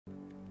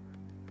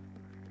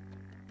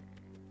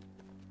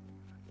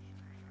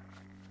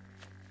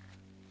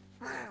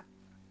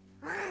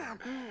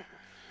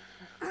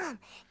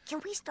Can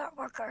we start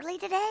work early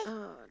today?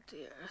 Oh,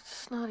 dear.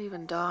 It's not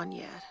even dawn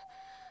yet.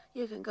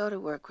 You can go to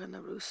work when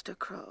the rooster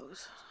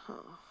crows.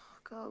 Oh,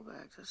 go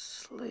back to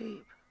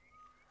sleep.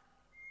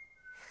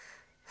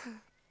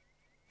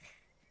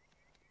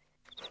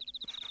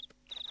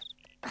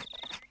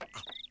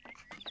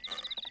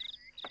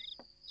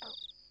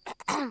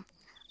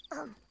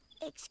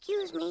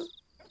 Excuse me.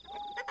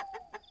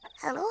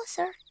 Hello,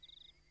 sir.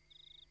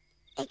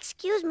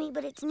 Excuse me,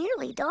 but it's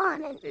nearly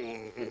dawn, and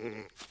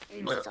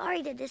I'm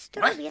sorry to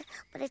disturb you,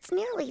 but it's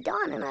nearly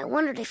dawn, and I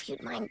wondered if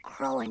you'd mind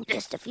crowing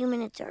just a few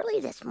minutes early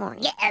this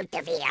morning. Get out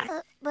of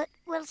here. But,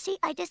 well, see,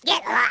 I just...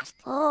 Get lost.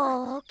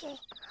 Oh, okay.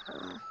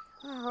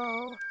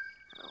 Oh.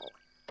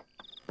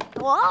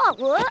 Whoa,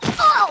 what?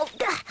 Oh!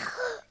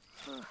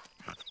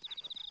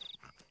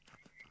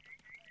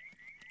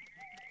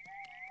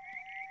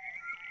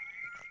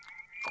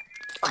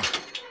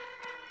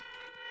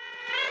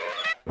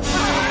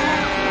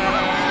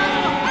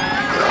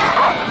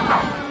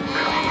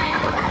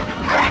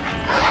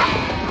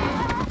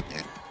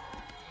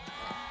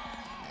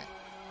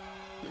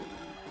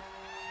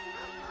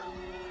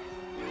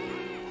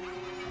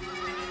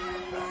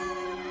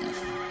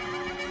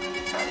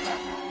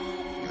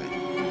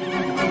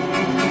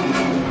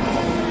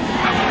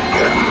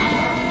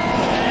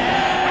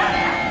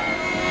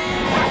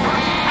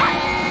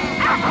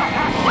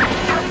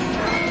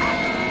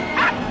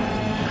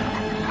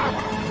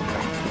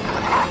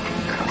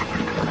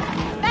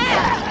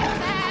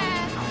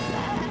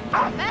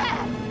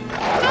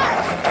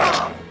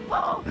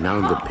 Now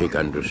the pig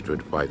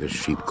understood why the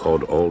sheep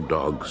called all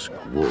dogs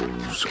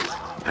wolves,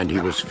 and he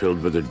was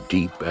filled with a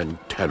deep and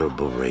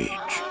terrible rage.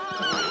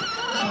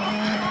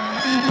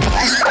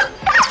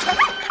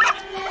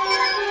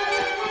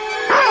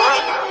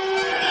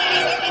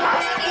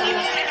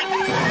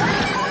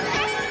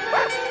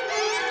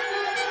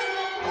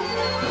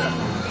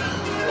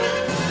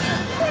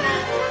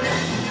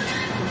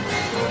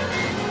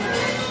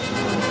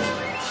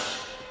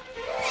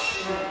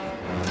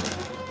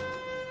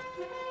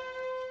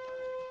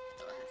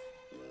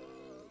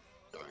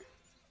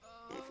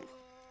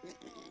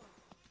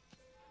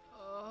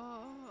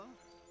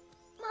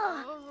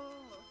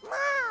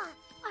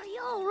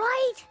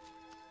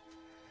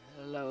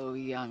 Hello,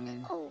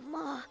 young'un. Oh,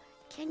 Ma,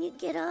 can you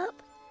get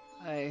up?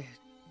 I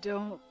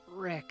don't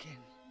reckon.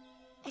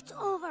 It's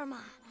over, Ma.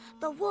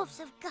 The wolves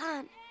have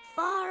gone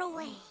far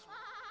away.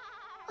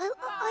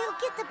 I'll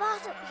get the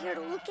boss up here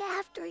to look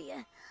after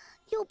you.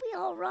 You'll be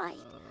all right.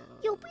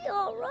 You'll be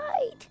all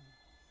right.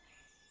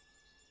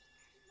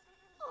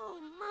 Oh,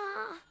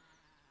 Ma.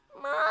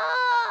 Ma!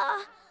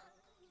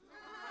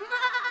 Ma!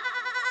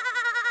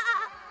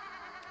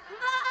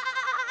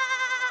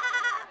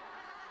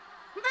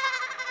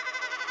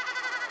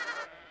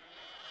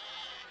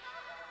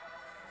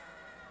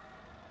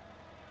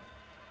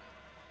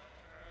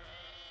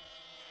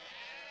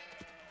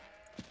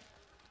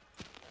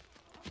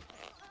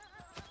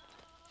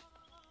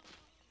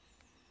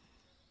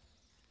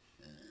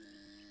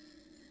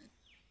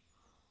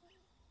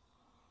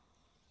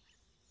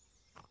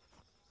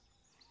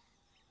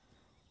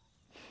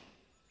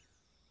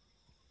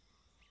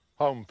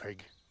 Home,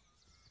 pig.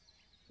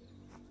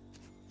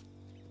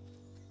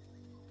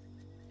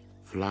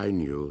 Fly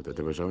knew that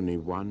there was only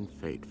one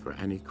fate for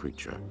any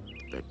creature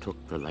that took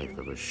the life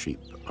of a sheep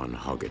on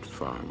Hoggett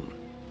Farm.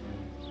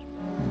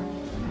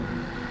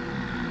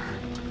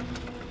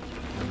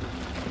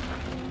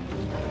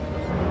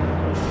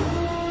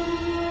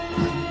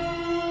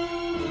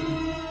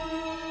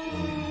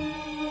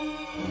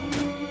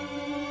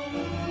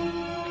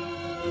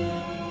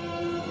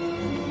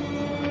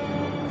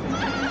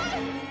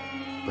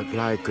 But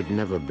Fly could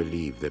never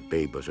believe that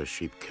Babe was a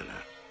sheep killer.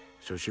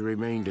 So she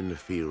remained in the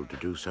field to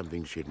do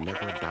something she'd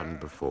never done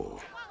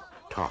before.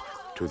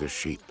 Talk to the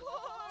sheep.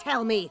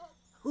 Tell me,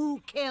 who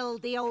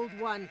killed the old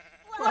one?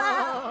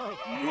 Whoa.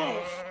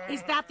 Wolf.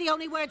 Is that the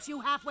only words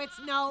you half-wits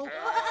know?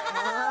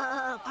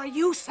 Are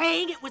you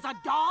saying it was a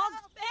dog?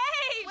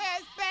 Babe!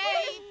 Where's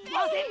Babe?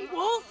 Was it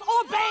Wolf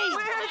or Babe?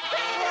 Where's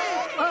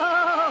Babe?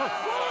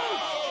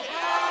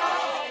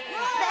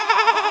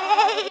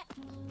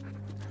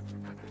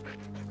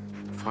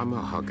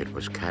 Farmer Hoggett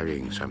was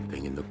carrying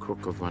something in the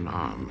crook of one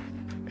arm,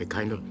 a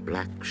kind of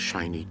black,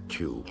 shiny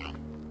tube.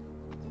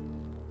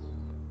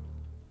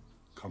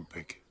 Come,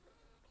 pig.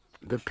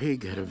 The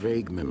pig had a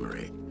vague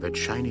memory that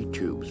shiny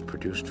tubes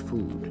produced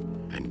food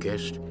and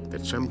guessed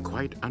that some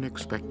quite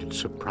unexpected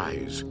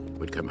surprise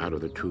would come out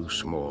of the two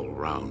small,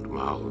 round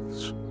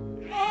mouths.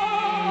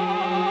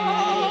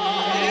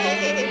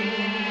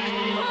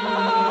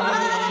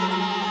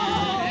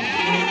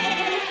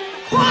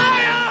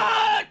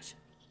 Quiet!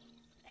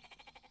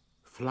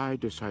 Fly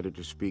decided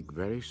to speak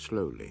very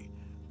slowly,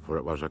 for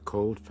it was a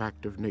cold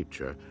fact of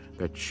nature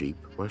that sheep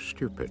were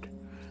stupid,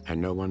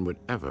 and no one would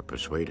ever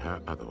persuade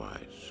her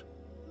otherwise.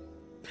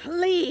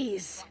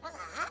 Please,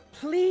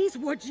 please,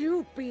 would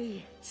you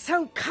be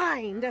so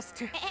kind as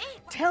to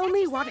tell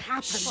me what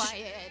happened?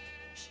 Quiet.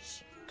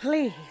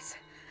 Please,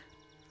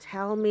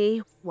 tell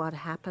me what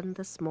happened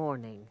this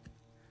morning.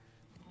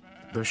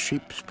 The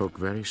sheep spoke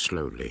very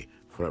slowly,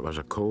 for it was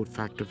a cold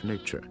fact of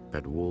nature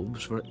that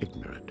wolves were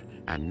ignorant,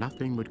 and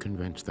nothing would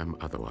convince them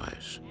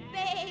otherwise.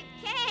 Babe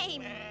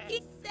came.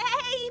 He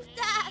saved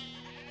us.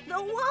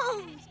 The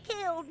wolves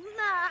killed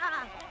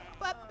Ma.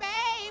 But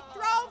Babe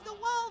drove the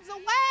wolves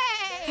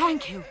away.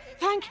 Thank you.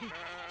 Thank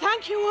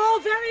you all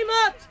very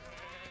much.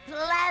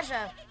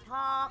 Pleasure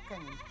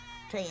talking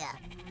to you.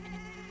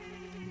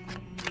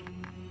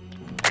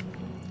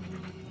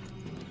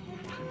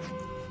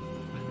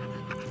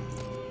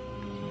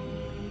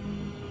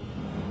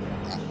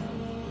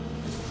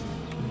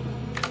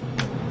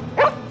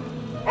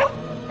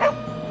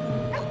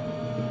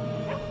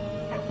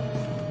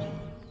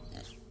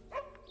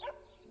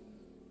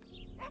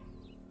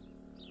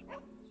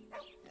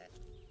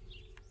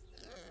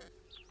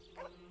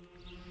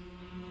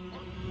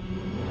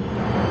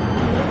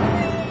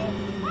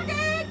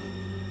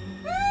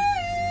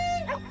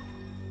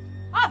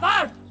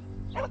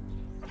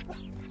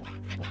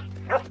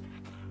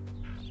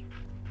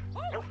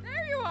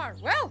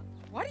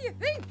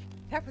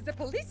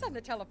 On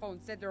the telephone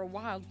said there are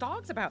wild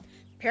dogs about.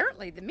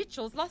 Apparently the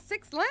Mitchells lost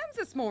 6 lambs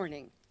this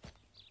morning.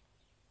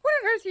 What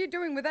on earth are you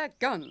doing with that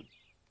gun?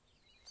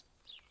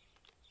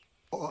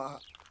 Oh,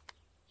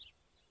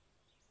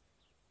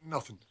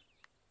 nothing.